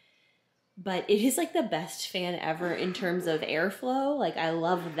 But it is like the best fan ever in terms of airflow. Like I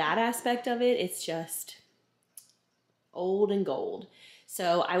love that aspect of it. It's just old and gold.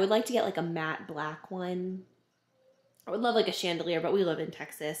 So I would like to get like a matte black one. I would love like a chandelier, but we live in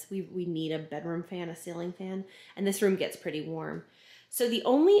Texas. We need a bedroom fan, a ceiling fan, and this room gets pretty warm. So the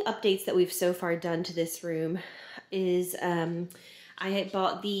only updates that we've so far done to this room is I had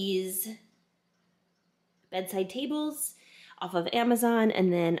bought these bedside tables off of Amazon,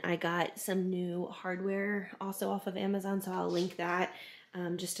 and then I got some new hardware also off of Amazon, so I'll link that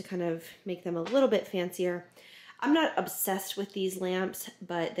just to kind of make them a little bit fancier. I'm not obsessed with these lamps,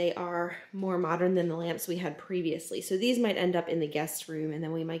 but they are more modern than the lamps we had previously. So these might end up in the guest room, and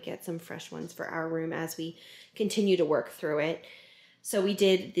then we might get some fresh ones for our room as we continue to work through it. So we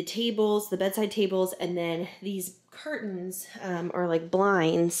did the tables, the bedside tables, and then these curtains, or like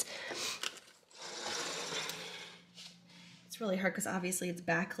blinds. It's really hard because obviously it's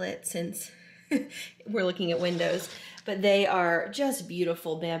backlit since we're looking at windows. But they are just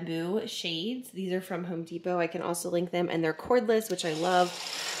beautiful bamboo shades. These are from Home Depot. I can also link them. And they're cordless, which I love.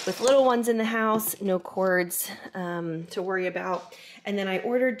 With little ones in the house, no cords to worry about. And then I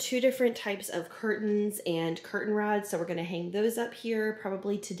ordered 2 different types of curtains and curtain rods. So we're going to hang those up here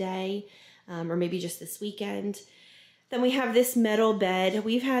probably today or maybe just this weekend. Then we have this metal bed.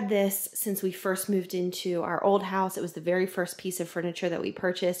 We've had this since we first moved into our old house. It was the very first piece of furniture that we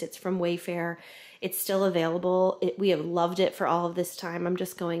purchased. It's from Wayfair. It's still available. We have loved it for all of this time. I'm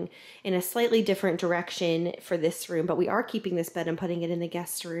just going in a slightly different direction for this room, but we are keeping this bed and putting it in the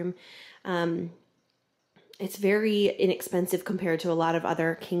guest room. It's very inexpensive compared to a lot of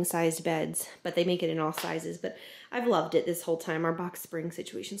other king-sized beds, but they make it in all sizes. But I've loved it this whole time. Our box spring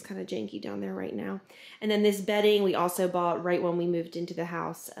situation's kind of janky down there right now. And then this bedding we also bought right when we moved into the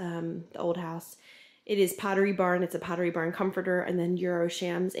house, the old house. It is Pottery Barn. It's a Pottery Barn comforter, and then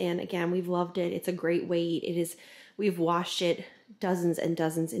Euroshams. And again, we've loved it. It's a great weight. We've washed it dozens and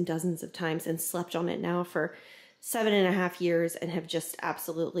dozens and dozens of times and slept on it now for 7.5 years and have just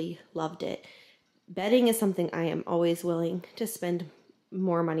absolutely loved it. Bedding is something I am always willing to spend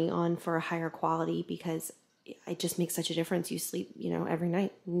more money on for a higher quality because it just makes such a difference. You sleep, you know, every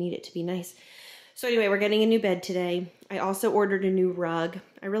night. You need it to be nice. So anyway, we're getting a new bed today. I also ordered a new rug.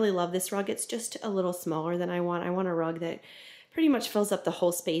 I really love this rug. It's just a little smaller than I want. I want a rug that pretty much fills up the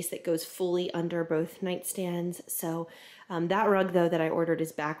whole space, that goes fully under both nightstands. So that rug though that I ordered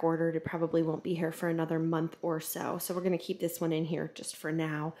is back ordered. It probably won't be here for another month or so. So we're gonna keep this one in here just for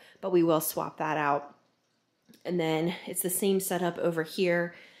now, but we will swap that out. And then it's the same setup over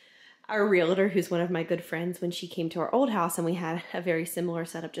here. Our realtor, who's one of my good friends, when she came to our old house and we had a very similar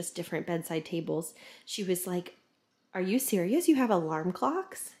setup, just different bedside tables, she was like, "Are you serious? You have alarm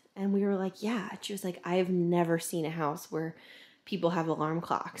clocks?" And we were like, "Yeah." And she was like, "I have never seen a house where people have alarm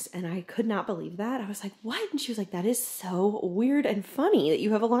clocks." And I could not believe that. I was like, "What?" And she was like, "That is so weird and funny that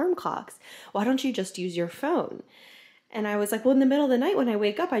you have alarm clocks. Why don't you just use your phone?" And I was like, "Well, in the middle of the night when I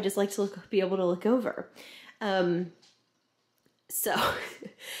wake up, I just like to be able to look over." So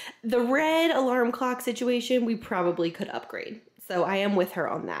the red alarm clock situation, we probably could upgrade. So I am with her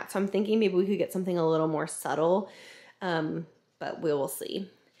on that. So I'm thinking maybe we could get something a little more subtle, but we will see.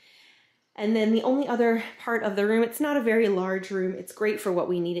 And then the only other part of the room, it's not a very large room. It's great for what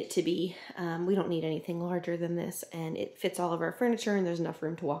we need it to be. We don't need anything larger than this, and it fits all of our furniture and there's enough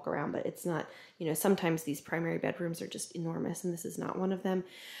room to walk around, but it's not, you know, sometimes these primary bedrooms are just enormous and this is not one of them.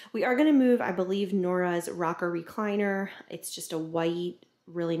 We are gonna move, I believe, Nora's rocker recliner. It's just a white,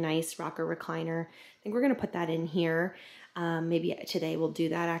 really nice rocker recliner. I think we're gonna put that in here. Maybe today we'll do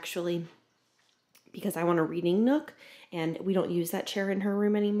that actually, because I want a reading nook and we don't use that chair in her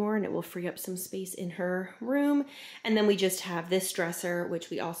room anymore, and it will free up some space in her room. And then we just have this dresser, which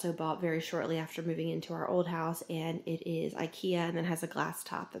we also bought very shortly after moving into our old house, and it is IKEA and then has a glass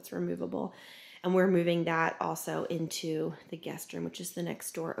top that's removable. And we're moving that also into the guest room, which is the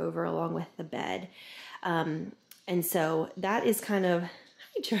next door over, along with the bed. And so that is kind of,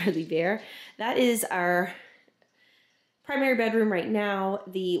 hi Charlie Bear, that is our primary bedroom right now.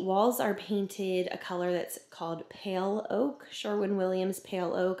 The walls are painted a color that's called Pale Oak, Sherwin-Williams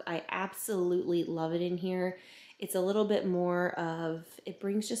Pale Oak. I absolutely love it in here. It's a little bit more of, it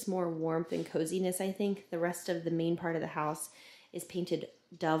brings just more warmth and coziness, I think. The rest of the main part of the house is painted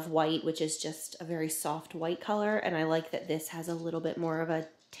Dove White, which is just a very soft white color. And I like that this has a little bit more of a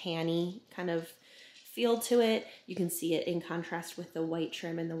tanny kind of feel to it. You can see it in contrast with the white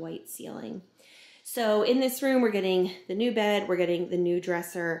trim and the white ceiling. So in this room, we're getting the new bed, we're getting the new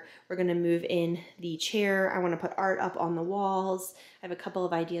dresser, we're gonna move in the chair. I wanna put art up on the walls. I have a couple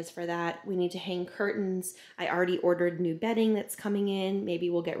of ideas for that. We need to hang curtains. I already ordered new bedding that's coming in. Maybe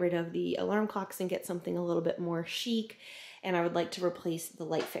we'll get rid of the alarm clocks and get something a little bit more chic. And I would like to replace the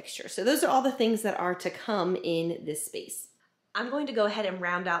light fixture. So those are all the things that are to come in this space. I'm going to go ahead and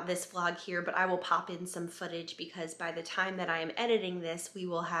round out this vlog here, but I will pop in some footage because by the time that I am editing this, we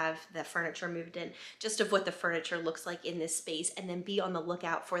will have the furniture moved in, just of what the furniture looks like in this space, and then be on the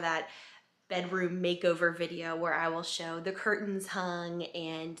lookout for that bedroom makeover video where I will show the curtains hung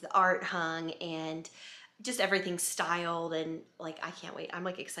and the art hung and just everything styled, and like, I can't wait. I'm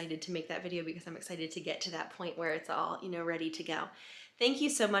like excited to make that video because I'm excited to get to that point where it's all, you know, ready to go. Thank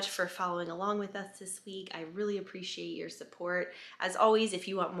you so much for following along with us this week. I really appreciate your support. As always, if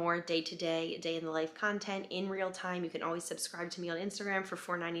you want more day-to-day, day-in-the-life content in real time, you can always subscribe to me on Instagram for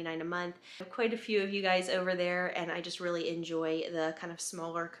 $4.99 a month. I have quite a few of you guys over there, and I just really enjoy the kind of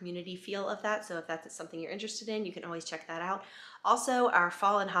smaller community feel of that. So if that's something you're interested in, you can always check that out. Also, our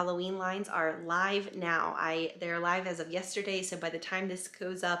fall and Halloween lines are live now. They're live as of yesterday, so by the time this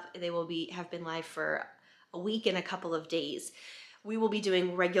goes up, they will have been live for a week and a couple of days. We will be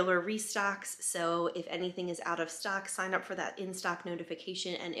doing regular restocks, so if anything is out of stock, sign up for that in-stock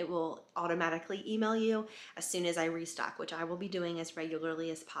notification and it will automatically email you as soon as I restock, which I will be doing as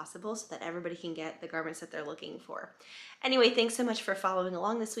regularly as possible so that everybody can get the garments that they're looking for. Anyway, thanks so much for following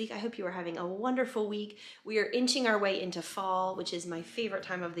along this week. I hope you are having a wonderful week. We are inching our way into fall, which is my favorite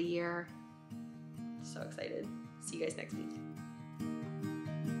time of the year. So excited. See you guys next week.